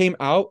 came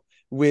out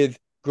with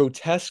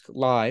grotesque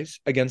lies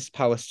against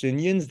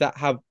Palestinians that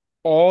have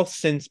all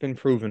since been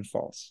proven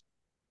false.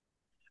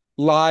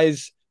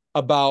 Lies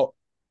about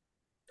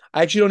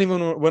I actually don't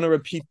even want to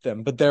repeat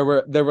them, but there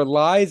were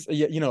lies.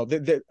 I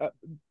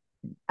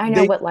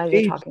know They what lies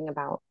you're engaged talking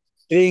about.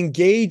 they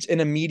engaged in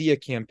a media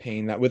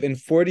campaign that within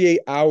 48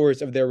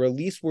 hours of their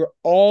release were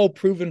all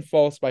proven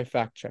false by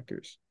fact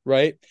checkers,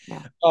 right?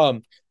 Yeah.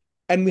 Um,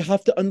 and we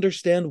have to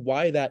understand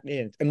why that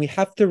is, and we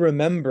have to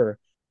remember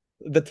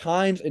the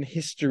times in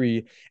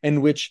history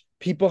in which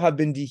people have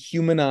been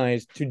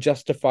dehumanized to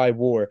justify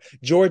war.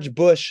 George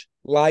Bush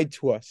lied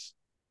to us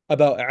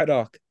about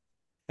Iraq,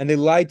 and they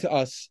lied to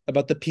us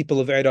about the people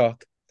of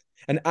Iraq.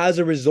 And as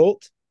a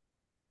result,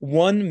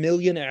 1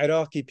 million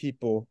Iraqi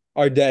people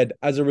are dead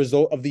as a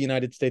result of the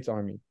United States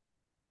Army.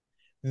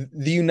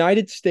 The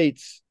United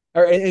States,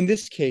 or in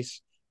this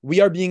case, we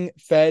are being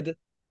fed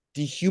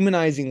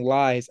dehumanizing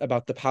lies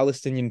about the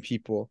Palestinian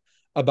people,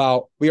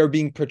 about we are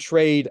being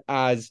portrayed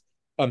as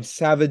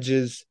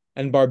savages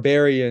and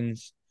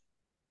barbarians,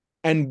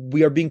 and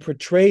we are being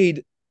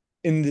portrayed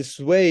in this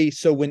way.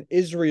 So when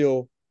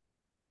Israel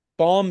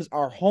bombs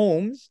our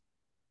homes,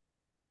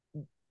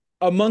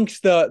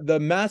 amongst the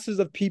masses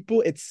of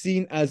people, it's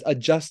seen as a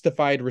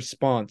justified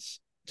response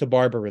to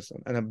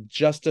barbarism and a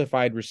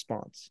justified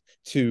response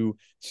to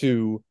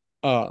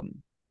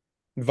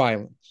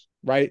violence,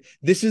 right?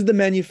 This is the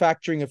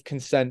manufacturing of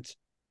consent.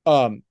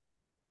 Um,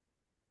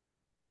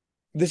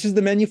 this is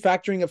the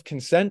manufacturing of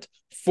consent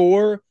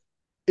for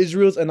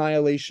Israel's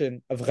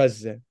annihilation of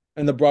Gaza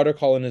and the broader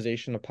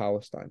colonization of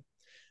Palestine.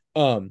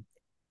 Um,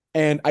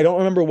 and I don't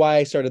remember why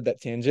I started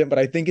that tangent, but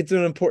I think it's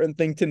an important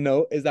thing to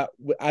note is that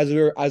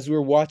as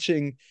we're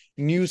watching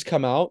news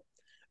come out,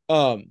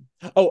 um,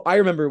 oh, I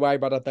remember why I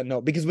brought up that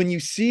note because when you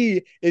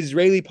see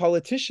Israeli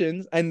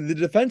politicians and the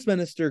defense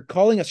minister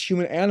calling us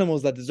human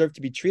animals that deserve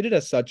to be treated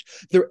as such,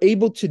 they're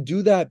able to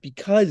do that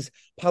because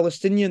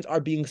Palestinians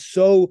are being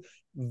so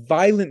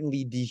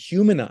violently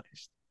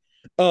dehumanized.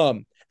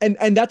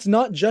 And that's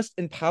not just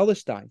in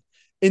Palestine.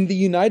 In the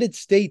United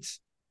States,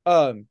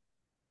 um,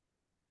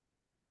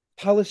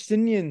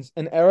 Palestinians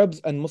and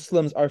Arabs and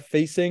Muslims are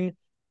facing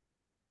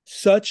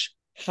such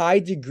high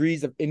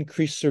degrees of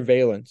increased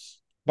surveillance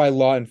by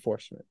law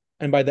enforcement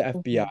and by the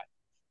FBI.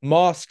 Hmm.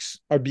 Mosques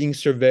are being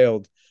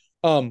surveilled.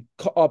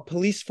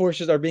 Police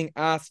forces are being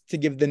asked to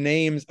give the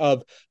names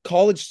of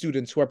college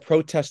students who are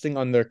protesting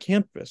on their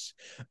campus.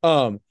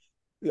 Um,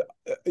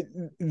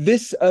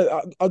 this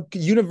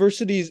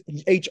universities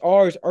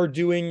HRs are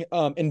doing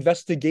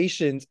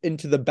investigations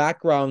into the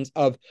backgrounds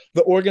of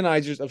the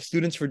organizers of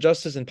Students for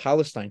Justice in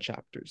Palestine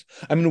chapters.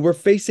 I mean, we're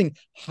facing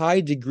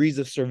high degrees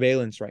of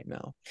surveillance right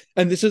now,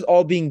 and this is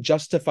all being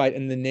justified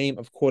in the name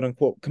of quote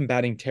unquote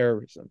combating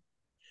terrorism.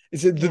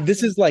 Yeah.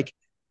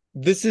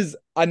 This is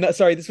I'm not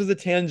sorry, this was a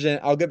tangent.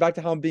 I'll get back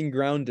to how I'm being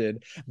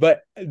grounded,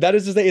 but that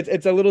is to say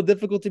it's a little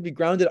difficult to be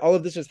grounded. All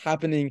of this is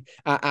happening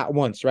at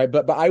once, right?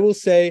 But I will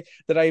say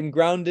that I am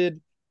grounded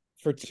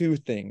for two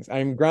things. I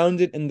am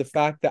grounded in the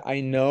fact that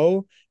I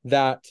know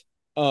that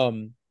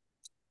um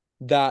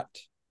that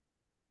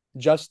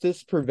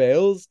justice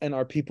prevails and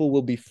our people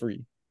will be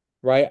free,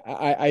 right?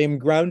 I am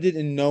grounded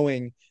in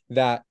knowing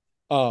that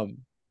um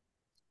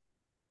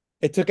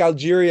it took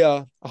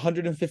Algeria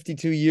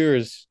 152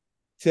 years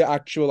to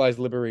actualize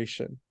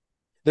liberation.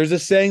 There's a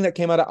saying that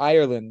came out of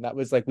Ireland that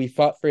was like, we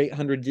fought for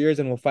 800 years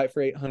and we'll fight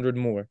for 800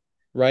 more,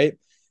 right?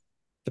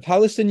 The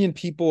Palestinian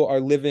people are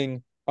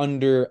living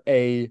under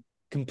a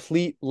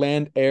complete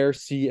land, air,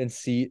 sea, and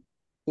sea.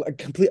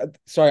 Complete.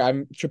 Sorry,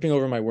 I'm tripping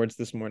over my words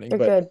this morning, You're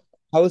but good.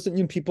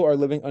 Palestinian people are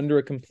living under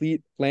a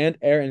complete land,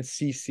 air, and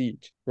sea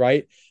siege,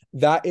 right?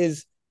 That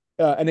is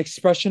an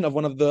expression of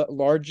one of the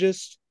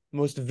largest,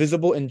 most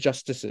visible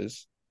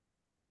injustices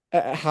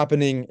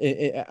happening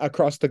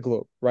across the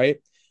globe, right?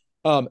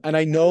 And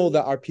I know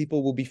that our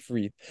people will be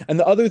freed. And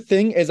the other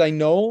thing is, I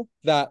know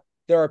that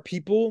there are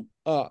people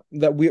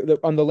that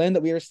on the land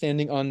that we are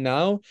standing on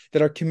now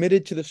that are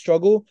committed to the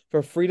struggle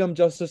for freedom,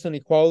 justice, and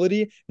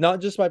equality,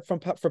 not just for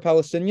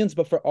Palestinians,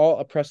 but for all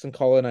oppressed and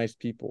colonized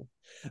people.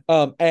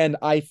 And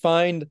I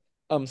find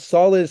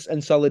solace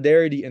and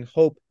solidarity and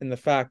hope in the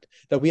fact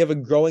that we have a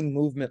growing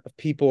movement of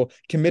people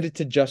committed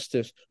to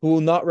justice who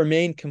will not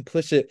remain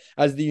complicit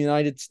as the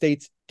United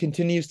States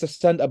continues to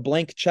send a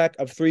blank check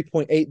of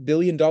 $3.8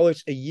 billion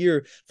a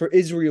year for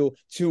Israel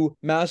to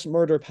mass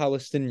murder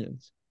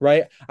Palestinians,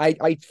 right?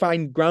 I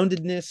find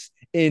groundedness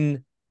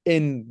in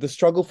the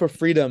struggle for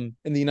freedom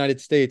in the United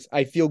States.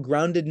 I feel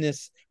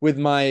groundedness with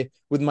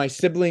my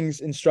siblings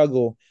in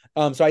struggle.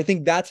 So I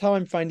think that's how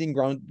I'm finding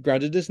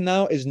groundedness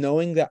now, is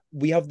knowing that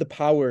we have the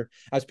power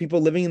as people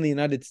living in the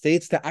United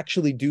States to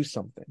actually do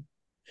something.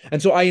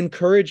 And so I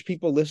encourage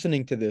people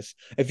listening to this,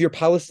 if you're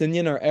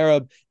Palestinian or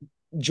Arab,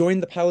 join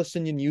the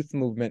Palestinian Youth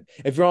Movement.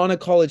 If you're on a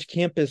college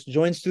campus,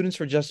 join Students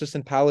for Justice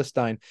in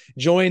Palestine.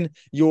 Join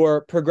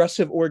your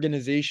progressive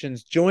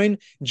organizations. Join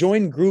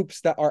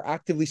groups that are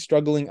actively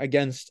struggling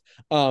against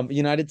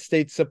United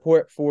States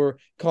support for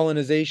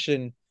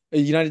colonization,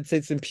 United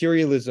States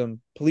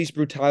imperialism, police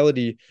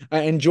brutality,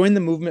 and join the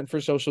movement for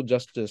social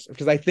justice.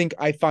 Because I think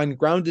I find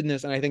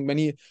groundedness, and I think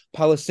many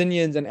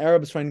Palestinians and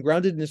Arabs find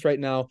groundedness right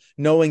now,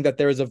 knowing that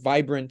there is a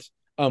vibrant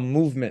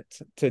movement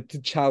to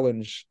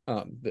challenge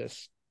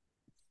this.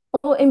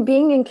 Well, and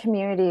being in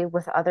community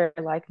with other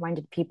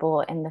like-minded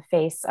people in the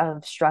face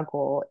of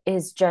struggle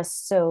is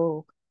just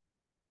so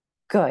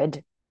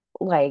good.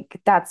 Like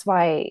that's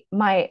why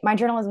my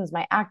journalism is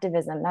my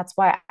activism. That's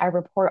why I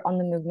report on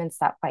the movements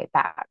that fight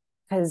back.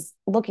 Because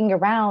looking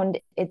around,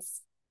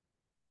 it's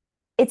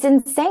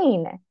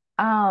insane.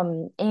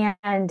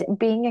 And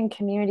being in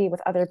community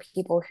with other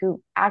people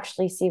who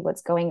actually see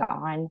what's going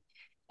on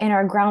and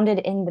are grounded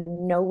in the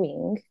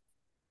knowing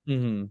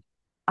Mm-hmm.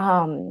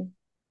 um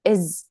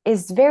is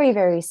very,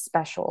 very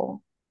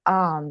special.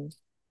 Um,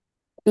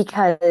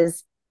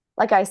 because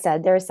like I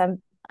said, there was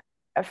some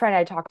a friend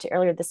I talked to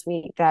earlier this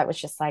week that was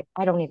just like,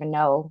 I don't even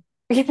know,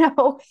 you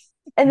know.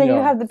 And then you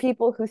Yeah. have the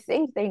people who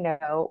think they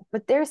know,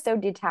 but they're so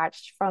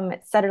detached from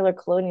settler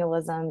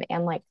colonialism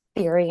and like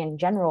theory in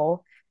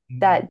general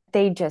Mhm. that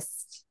they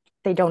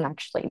don't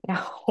actually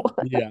know.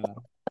 Yeah.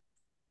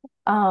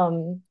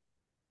 um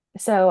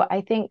so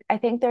I think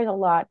there's a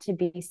lot to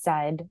be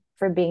said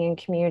for being in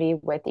community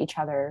with each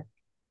other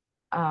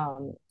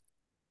um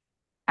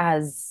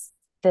as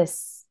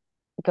this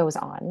goes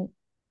on.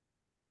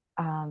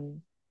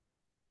 um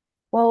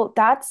Well,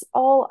 that's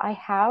all I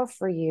have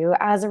for you.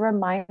 As a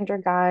reminder,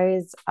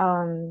 guys,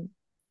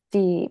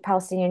 the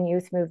Palestinian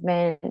Youth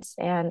Movement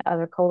and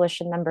other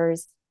coalition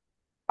members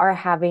are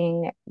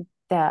having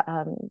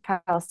the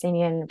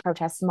Palestinian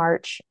protest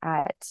march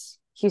at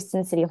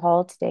Houston City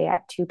Hall today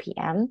at 2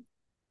 p.m.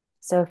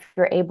 So if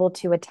you're able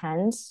to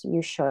attend,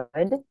 you should.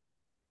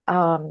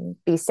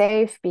 Be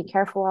safe, be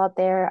careful out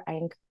there. I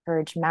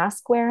encourage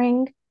mask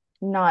wearing,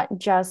 not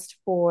just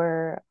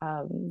for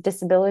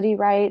disability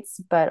rights,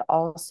 but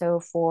also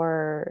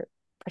for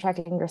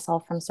protecting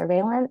yourself from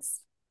surveillance.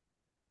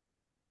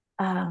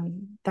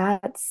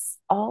 That's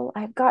all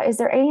I've got. Is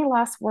there any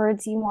last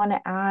words you want to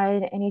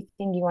add?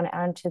 Anything you want to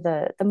add to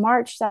the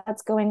march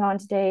that's going on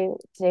today?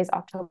 Today's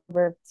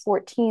October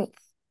 14th,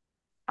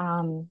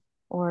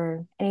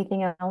 or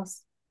anything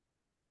else?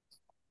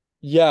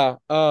 Yeah.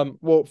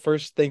 Well,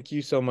 first, thank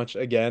you so much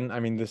again. I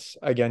mean, this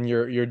again,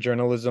 your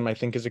journalism, I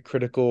think, is a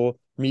critical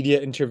media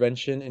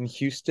intervention in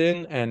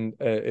Houston, and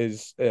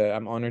is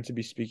I'm honored to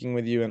be speaking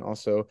with you, and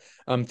also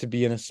to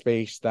be in a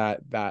space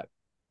that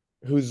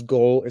whose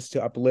goal is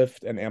to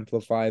uplift and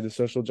amplify the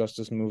social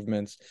justice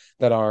movements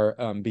that are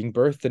being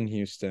birthed in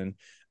Houston.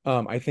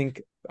 I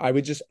think I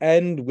would just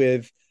end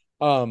with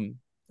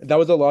that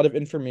was a lot of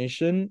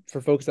information for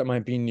folks that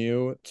might be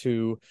new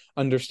to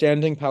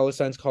understanding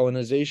Palestine's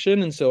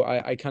colonization. And so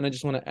I kind of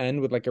just want to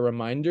end with like a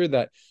reminder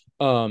that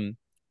um,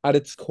 at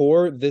its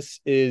core,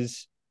 this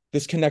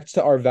connects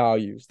to our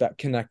values that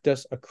connect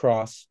us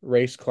across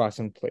race, class,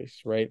 and place,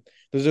 right?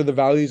 Those are the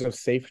values of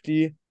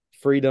safety,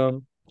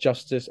 freedom,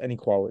 justice, and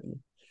equality.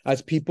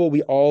 As people,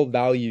 we all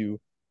value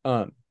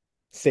um,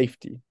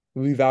 safety.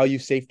 We value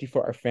safety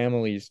for our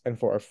families and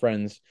for our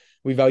friends.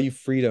 We value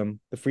freedom,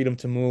 the freedom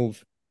to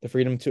move, the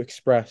freedom to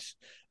express.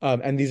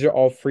 And these are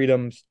all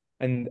freedoms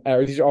and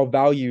these are all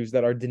values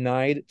that are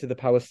denied to the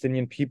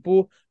Palestinian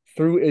people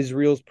through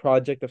Israel's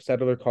project of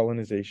settler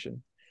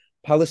colonization.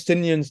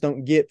 Palestinians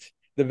don't get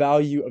the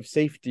value of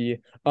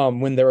safety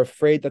when they're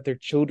afraid that their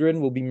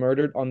children will be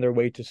murdered on their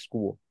way to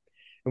school.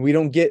 And we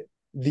don't get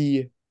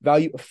the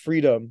value of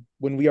freedom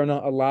when we are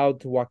not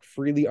allowed to walk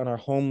freely on our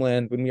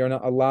homeland, when we are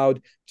not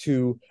allowed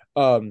to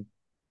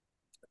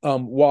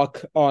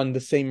walk on the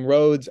same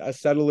roads as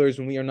settlers,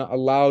 when we are not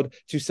allowed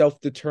to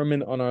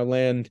self-determine on our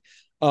land.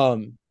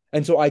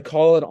 And so I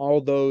call on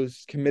all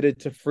those committed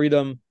to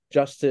freedom,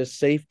 justice,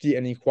 safety,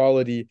 and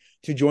equality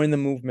to join the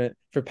movement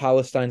for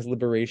Palestine's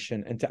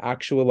liberation and to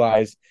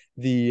actualize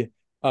the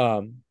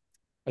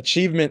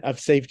achievement of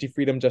safety,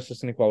 freedom,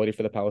 justice, and equality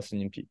for the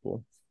Palestinian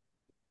people.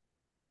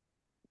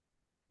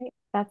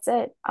 That's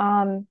it.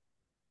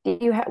 Do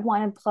you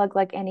want to plug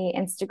like any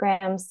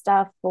Instagram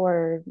stuff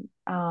or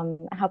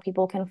how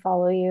people can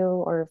follow you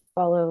or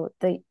follow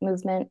the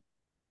movement?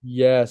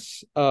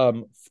 Yes.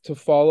 To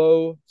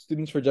follow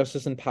Students for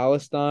Justice in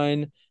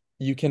Palestine,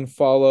 you can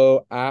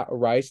follow at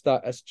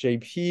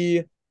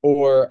rice.sjp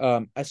or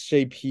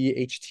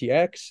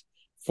sjphtx.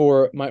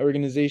 For my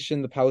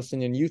organization, the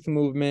Palestinian Youth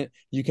Movement,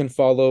 you can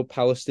follow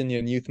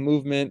Palestinian Youth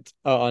Movement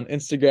on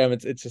Instagram.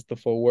 It's just the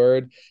full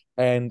word.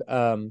 And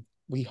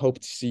we hope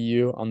to see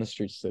you on the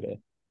streets today.